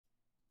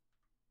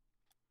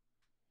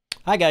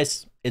Hi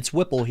guys, it's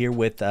Whipple here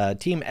with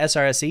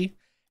TeamSRSE,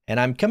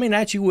 and I'm coming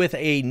at you with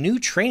a new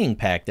training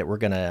pack that we're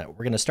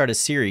gonna start a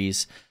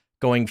series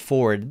going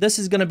forward. This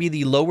is gonna be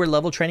the lower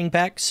level training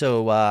pack,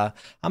 so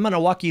I'm gonna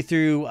walk you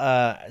through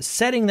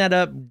setting that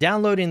up,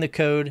 downloading the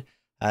code,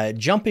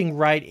 jumping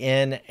right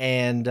in,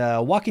 and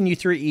walking you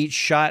through each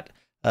shot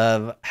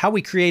of how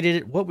we created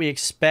it, what we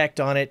expect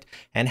on it,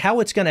 and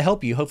how it's gonna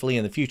help you hopefully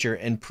in the future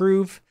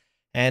improve.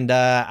 And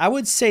I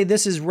would say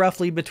this is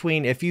roughly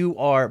between, if you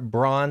are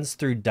bronze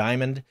through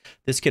diamond,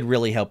 this could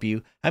really help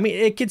you. I mean,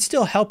 it could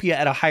still help you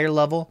at a higher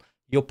level.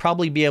 You'll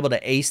probably be able to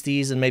ace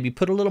these and maybe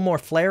put a little more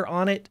flair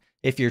on it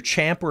if you're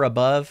champ or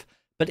above.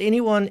 But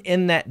anyone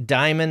in that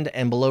diamond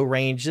and below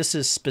range, this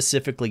is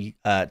specifically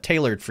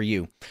tailored for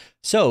you.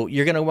 So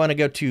you're going to want to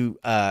go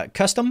to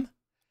custom.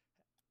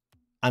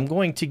 I'm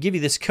going to give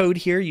you this code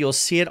here. You'll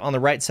see it on the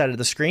right side of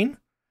the screen.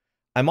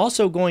 I'm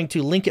also going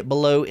to link it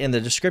below in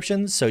the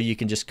description so you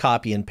can just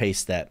copy and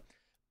paste that.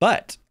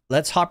 But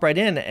let's hop right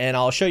in and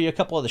I'll show you a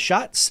couple of the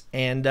shots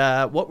and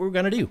what we're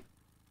going to do.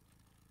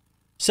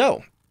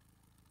 So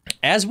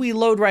as we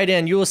load right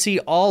in, you will see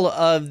all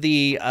of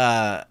the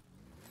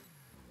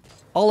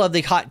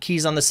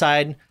hotkeys on the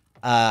side.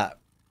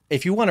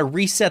 If you want to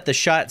reset the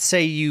shot,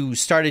 say you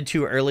started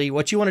too early,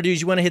 what you want to do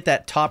is you want to hit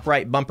that top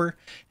right bumper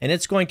and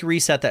it's going to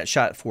reset that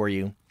shot for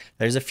you.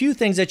 There's a few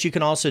things that you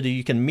can also do.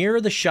 You can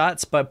mirror the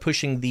shots by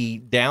pushing the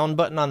down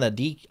button on the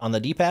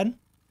D-pad.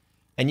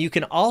 And you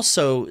can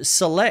also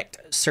select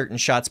certain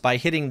shots by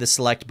hitting the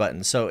select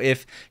button. So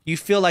if you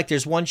feel like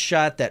there's one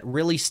shot that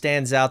really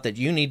stands out that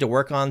you need to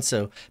work on,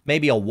 so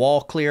maybe a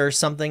wall clear or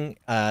something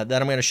that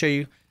I'm going to show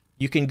you,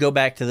 you can go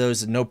back to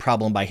those no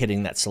problem by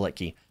hitting that select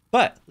key.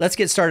 But let's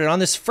get started on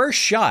this first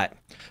shot.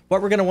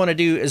 What we're going to want to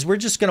do is we're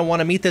just going to want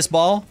to meet this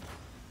ball,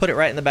 put it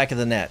right in the back of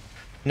the net.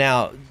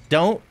 Now,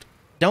 don't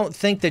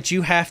think that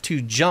you have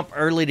to jump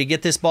early to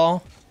get this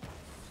ball.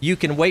 You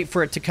can wait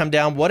for it to come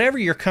down, whatever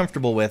you're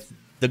comfortable with.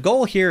 The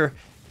goal here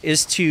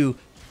is to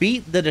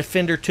beat the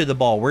defender to the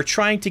ball. We're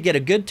trying to get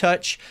a good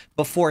touch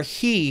before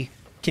he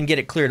can get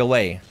it cleared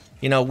away.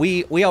 You know,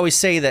 we always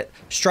say that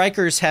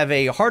strikers have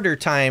a harder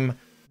time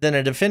than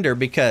a defender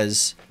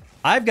because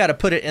I've got to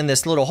put it in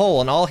this little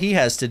hole and all he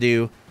has to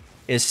do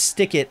is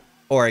stick it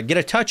or get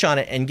a touch on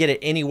it and get it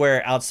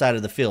anywhere outside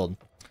of the field.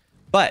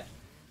 But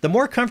the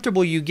more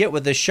comfortable you get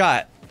with this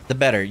shot, the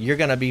better. You're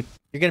gonna be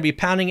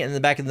pounding it in the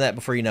back of the net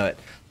before you know it.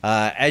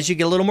 As you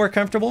get a little more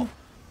comfortable,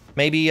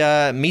 maybe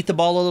meet the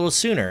ball a little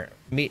sooner.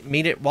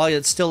 Meet it while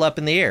it's still up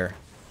in the air.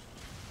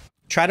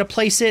 Try to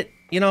place it,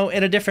 you know,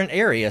 in a different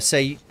area.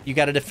 Say you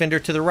got a defender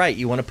to the right,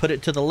 you want to put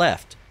it to the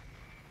left,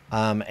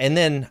 and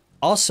then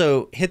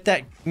also hit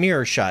that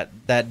mirror shot,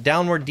 that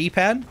downward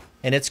D-pad,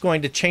 and it's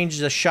going to change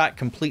the shot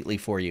completely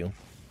for you.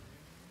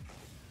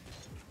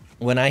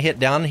 When I hit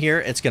down here,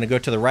 it's going to go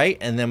to the right,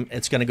 and then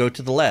it's going to go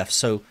to the left.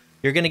 So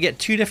you're going to get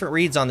two different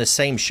reads on the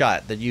same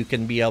shot that you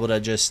can be able to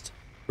just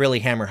really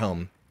hammer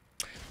home.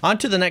 On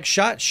to the next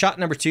shot, shot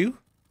number 2.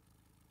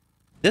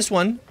 This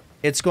one,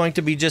 it's going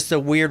to be just a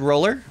weird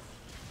roller.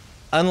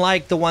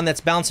 Unlike the one that's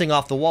bouncing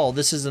off the wall,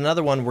 this is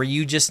another one where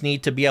you just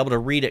need to be able to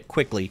read it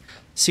quickly.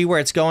 See where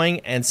it's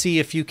going and see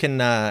if you can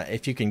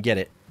get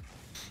it.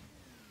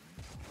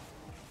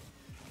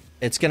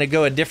 It's going to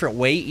go a different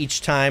way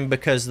each time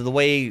because of the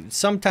way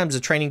sometimes the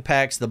training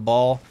packs, the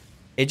ball,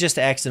 it just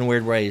acts in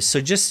weird ways. So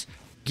just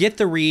get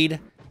the read,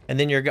 and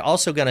then you're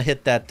also going to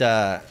hit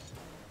that,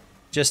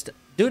 just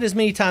do it as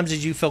many times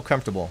as you feel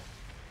comfortable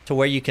to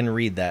where you can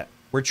read that.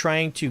 We're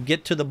trying to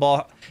get to the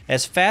ball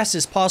as fast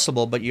as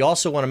possible, but you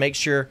also want to make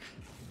sure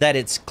that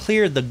it's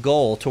cleared the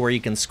goal to where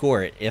you can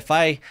score it. If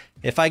I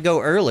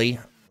go early,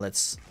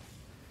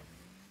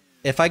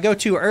 if I go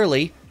too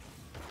early,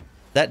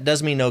 that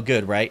does me no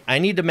good, right? I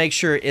need to make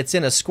sure it's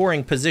in a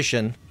scoring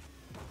position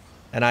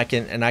and I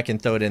can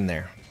throw it in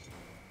there.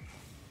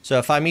 So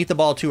if I meet the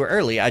ball too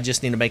early, I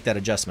just need to make that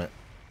adjustment.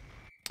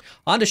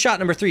 On to shot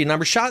number 3.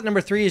 Shot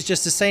number 3 is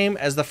just the same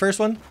as the first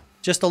one,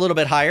 just a little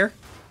bit higher.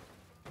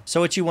 So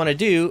what you want to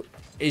do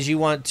is you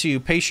want to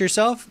pace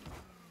yourself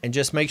and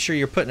just make sure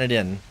you're putting it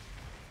in.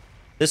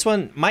 This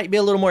one might be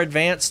a little more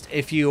advanced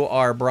if you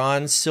are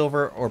bronze,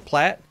 silver, or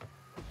plat,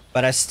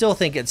 but I still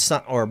think it's,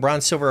 or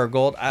bronze, silver, or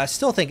gold, I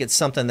still think it's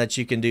something that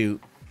you can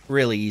do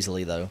really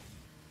easily though.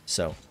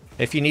 So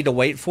if you need to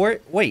wait for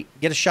it, wait,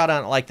 get a shot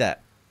on it like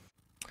that.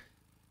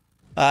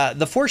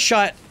 The fourth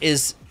shot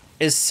is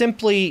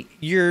simply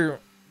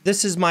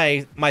this is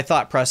my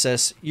thought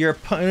process. Your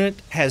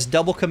opponent has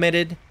double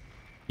committed.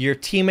 Your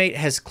teammate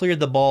has cleared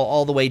the ball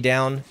all the way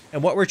down.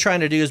 And what we're trying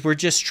to do is we're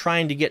just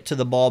trying to get to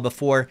the ball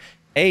before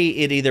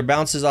it either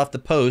bounces off the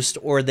post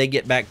or they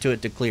get back to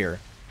it to clear.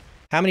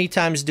 How many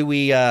times do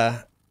we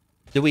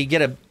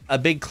get a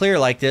big clear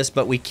like this,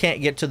 but we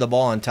can't get to the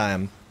ball in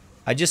time?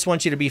 I just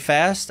want you to be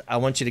fast. I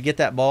want you to get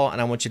that ball and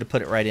I want you to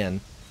put it right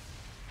in.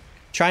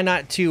 Try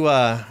not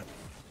to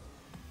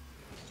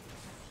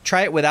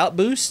try it without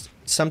boost.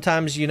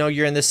 Sometimes, you know,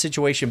 you're in this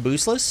situation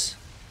boostless.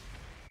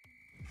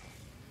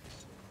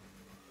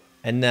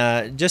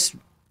 And just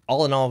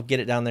all in all, get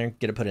it down there,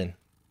 get it put in.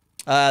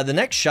 The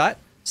next shot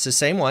It's the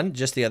same one,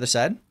 just the other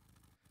side.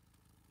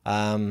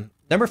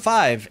 Number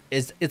 5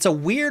 is, it's a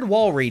weird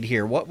wall read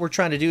here. What we're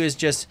trying to do is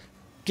just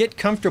get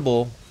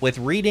comfortable with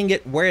reading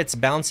it where it's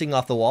bouncing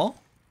off the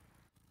wall.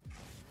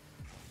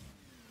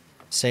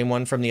 Same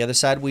one from the other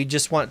side. We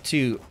just want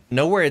to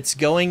know where it's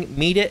going,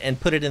 meet it, and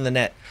put it in the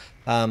net.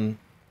 A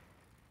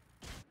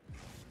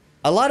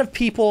lot of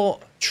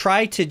people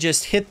try to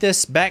just hit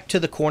this back to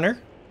the corner,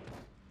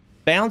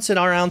 bounce it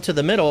around to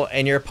the middle,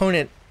 and your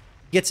opponent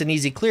gets an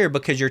easy clear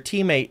because your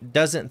teammate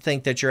doesn't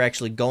think that you're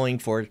actually going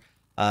for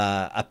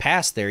a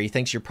pass there. He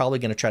thinks you're probably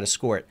going to try to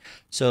score it.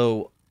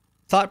 So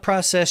thought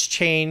process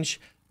change.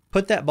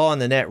 Put that ball in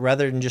the net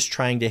rather than just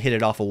trying to hit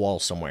it off a wall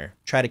somewhere.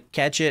 Try to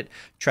catch it.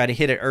 Try to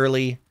hit it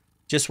early.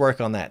 Just work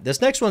on that.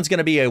 This next one's going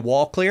to be a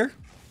wall clear.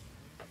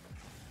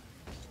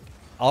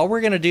 All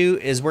we're going to do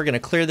is we're going to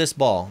clear this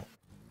ball.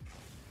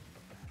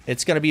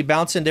 It's going to be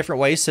bouncing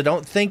different ways, so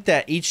don't think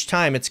that each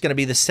time it's going to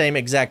be the same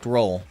exact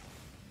roll.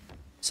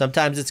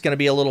 Sometimes it's going to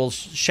be a little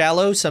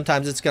shallow.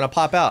 Sometimes it's going to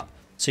pop out.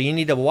 So you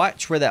need to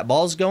watch where that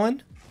ball's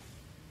going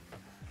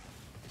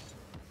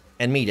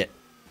and meet it.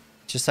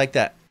 Just like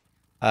that.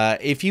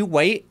 If you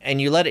wait and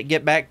you let it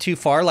get back too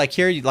far, like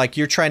here, like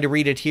you're trying to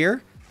read it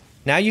here,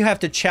 now you have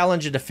to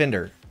challenge a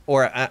defender.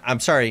 Or, I'm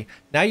sorry,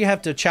 now you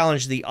have to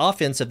challenge the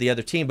offense of the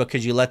other team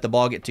because you let the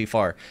ball get too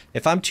far.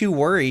 If I'm too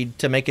worried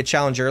to make a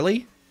challenge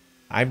early,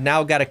 I've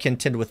now got to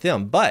contend with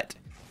them. But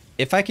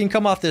if I can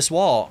come off this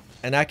wall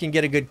and I can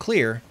get a good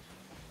clear,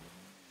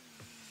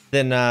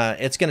 then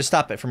it's going to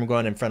stop it from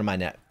going in front of my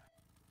net.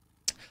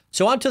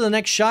 So on to the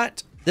next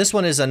shot. This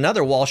one is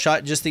another wall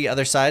shot, just the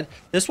other side.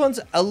 This one's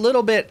a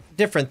little bit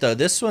different, though.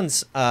 This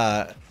one's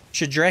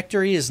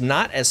trajectory is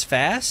not as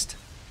fast,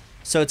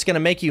 so it's going to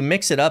make you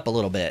mix it up a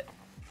little bit.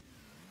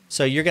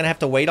 So you're going to have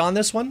to wait on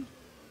this one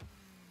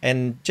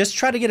and just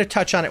try to get a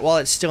touch on it while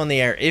it's still in the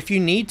air. If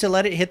you need to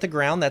let it hit the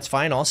ground, that's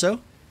fine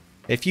also.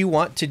 If you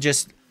want to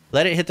just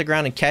let it hit the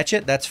ground and catch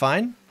it, that's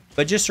fine.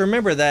 But just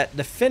remember that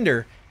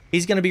defender,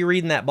 he's going to be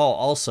reading that ball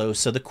also.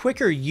 So the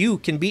quicker you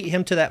can beat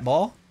him to that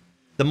ball,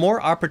 the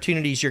more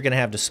opportunities you're going to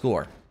have to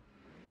score.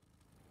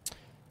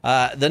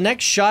 The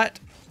next shot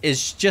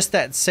is just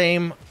that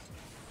same.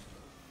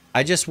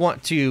 I just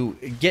want to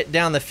get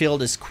down the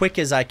field as quick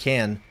as I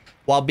can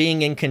while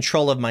being in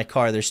control of my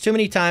car. There's too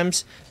many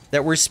times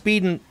that we're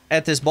speeding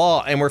at this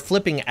ball and we're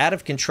flipping out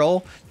of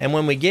control. And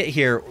when we get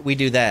here, we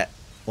do that.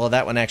 Well,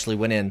 that one actually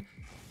went in.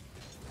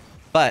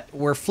 But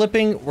we're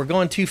flipping, we're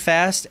going too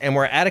fast, and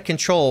we're out of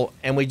control,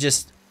 and we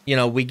just, you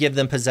know, we give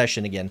them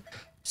possession again.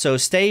 So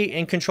stay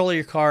in control of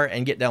your car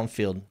and get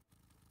downfield.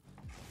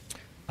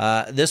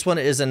 This one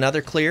is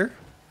another clear.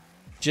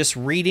 Just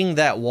reading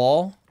that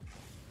wall.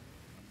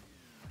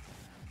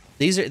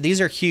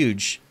 These are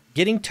huge.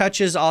 Getting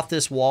touches off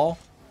this wall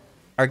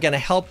are going to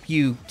help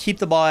you keep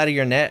the ball out of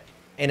your net,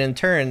 and in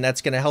turn,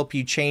 that's going to help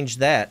you change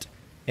that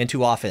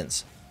into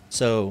offense.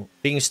 So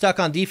being stuck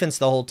on defense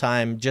the whole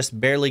time, just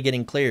barely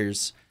getting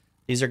clears,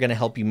 these are going to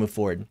help you move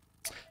forward.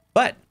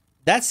 But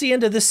that's the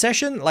end of this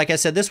session. Like I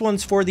said, this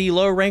one's for the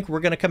lower rank. We're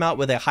going to come out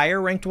with a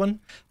higher ranked one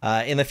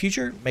in the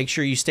future. Make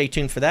sure you stay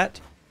tuned for that.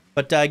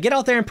 But get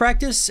out there and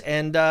practice,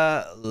 and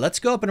let's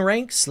go up in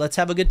ranks. Let's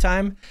have a good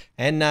time.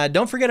 And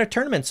don't forget our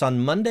tournaments on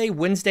Monday,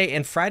 Wednesday,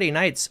 and Friday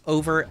nights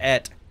over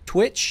at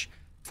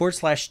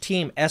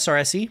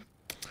Twitch/TeamSRSE.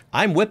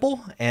 I'm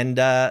Whipple, and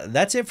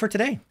that's it for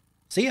today.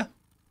 See ya.